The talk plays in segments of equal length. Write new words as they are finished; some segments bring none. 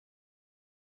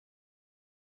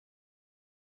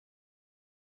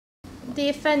The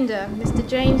offender, Mr.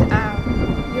 James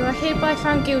Au, you are hereby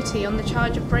found guilty on the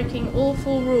charge of breaking all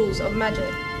 4 rules of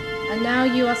magic, and now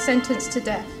you are sentenced to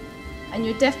death, and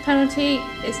your death penalty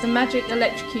is the magic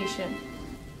electrocution.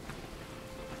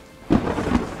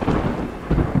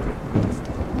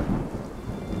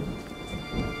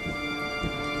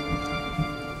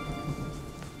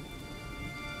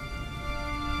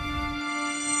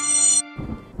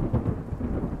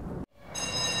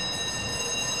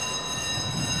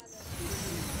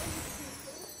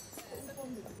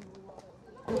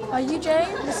 Are you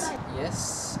James?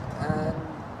 Yes, and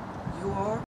you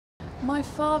are? My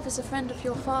father's a friend of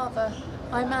your father.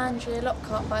 I'm Andrea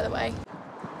Lockhart, by the way.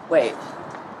 Wait,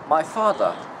 my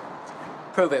father?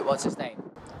 Prove it, what's his name?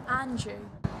 Andrew.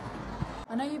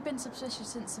 I know you've been suspicious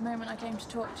since the moment I came to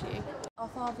talk to you. Our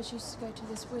fathers used to go to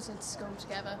this wizard school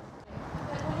together.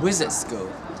 Wizard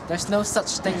school? There's no such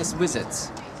thing as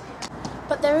wizards.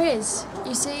 But there is.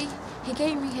 You see, he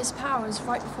gave me his powers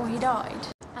right before he died.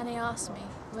 And he asked me,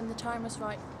 when the time was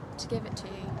right, to give it to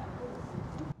you.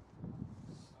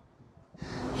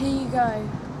 Here you go.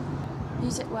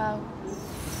 Use it well.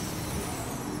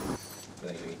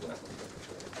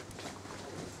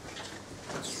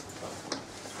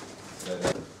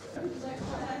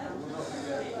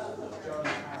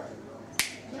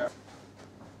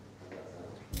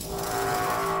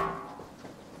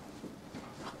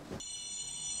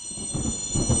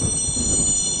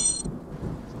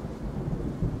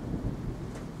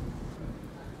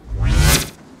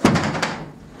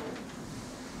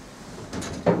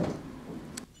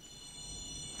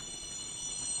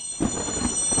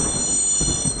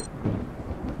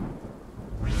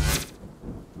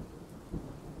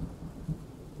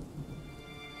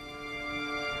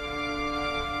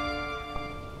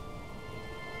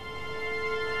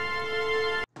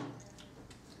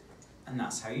 And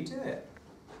that's how you do it.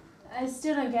 I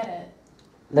still don't get it.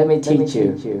 Let me teach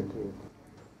you.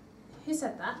 Who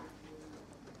said that?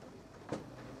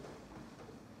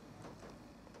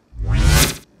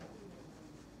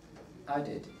 I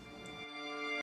did.